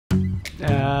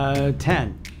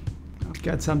10. I've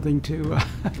got something to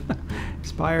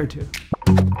aspire to.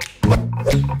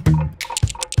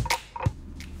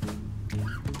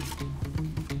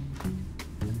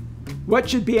 What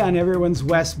should be on everyone's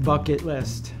West bucket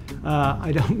list?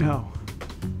 I don't know.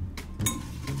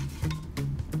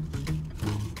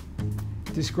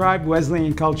 Describe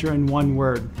Wesleyan culture in one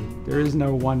word. There is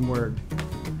no one word.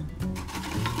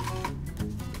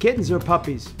 Kittens or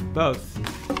puppies? Both.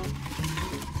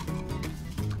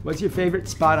 What's your favorite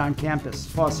spot on campus?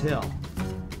 Foss Hill.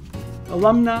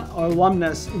 Alumna or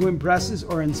alumnus who impresses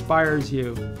or inspires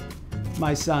you?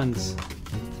 My sons.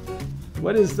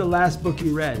 What is the last book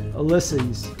you read?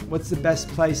 Ulysses. What's the best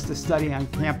place to study on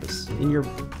campus? In your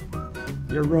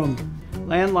room.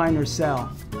 Landline or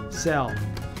cell? Cell.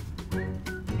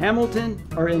 Hamilton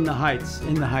or in the Heights?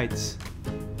 In the Heights.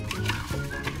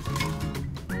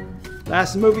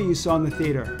 Last movie you saw in the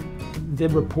theater? The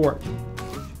Report.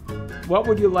 What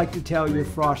would you like to tell your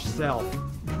frosh self?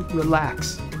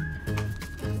 Relax.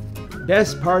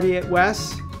 Best party at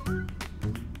Wes?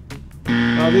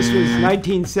 Oh, this was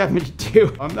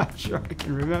 1972. I'm not sure I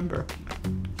can remember.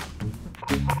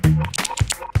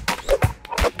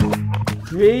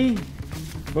 3,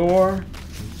 4,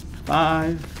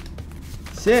 5,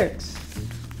 6,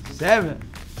 7,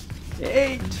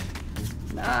 8,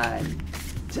 9,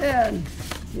 10,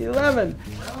 11,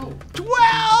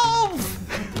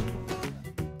 12!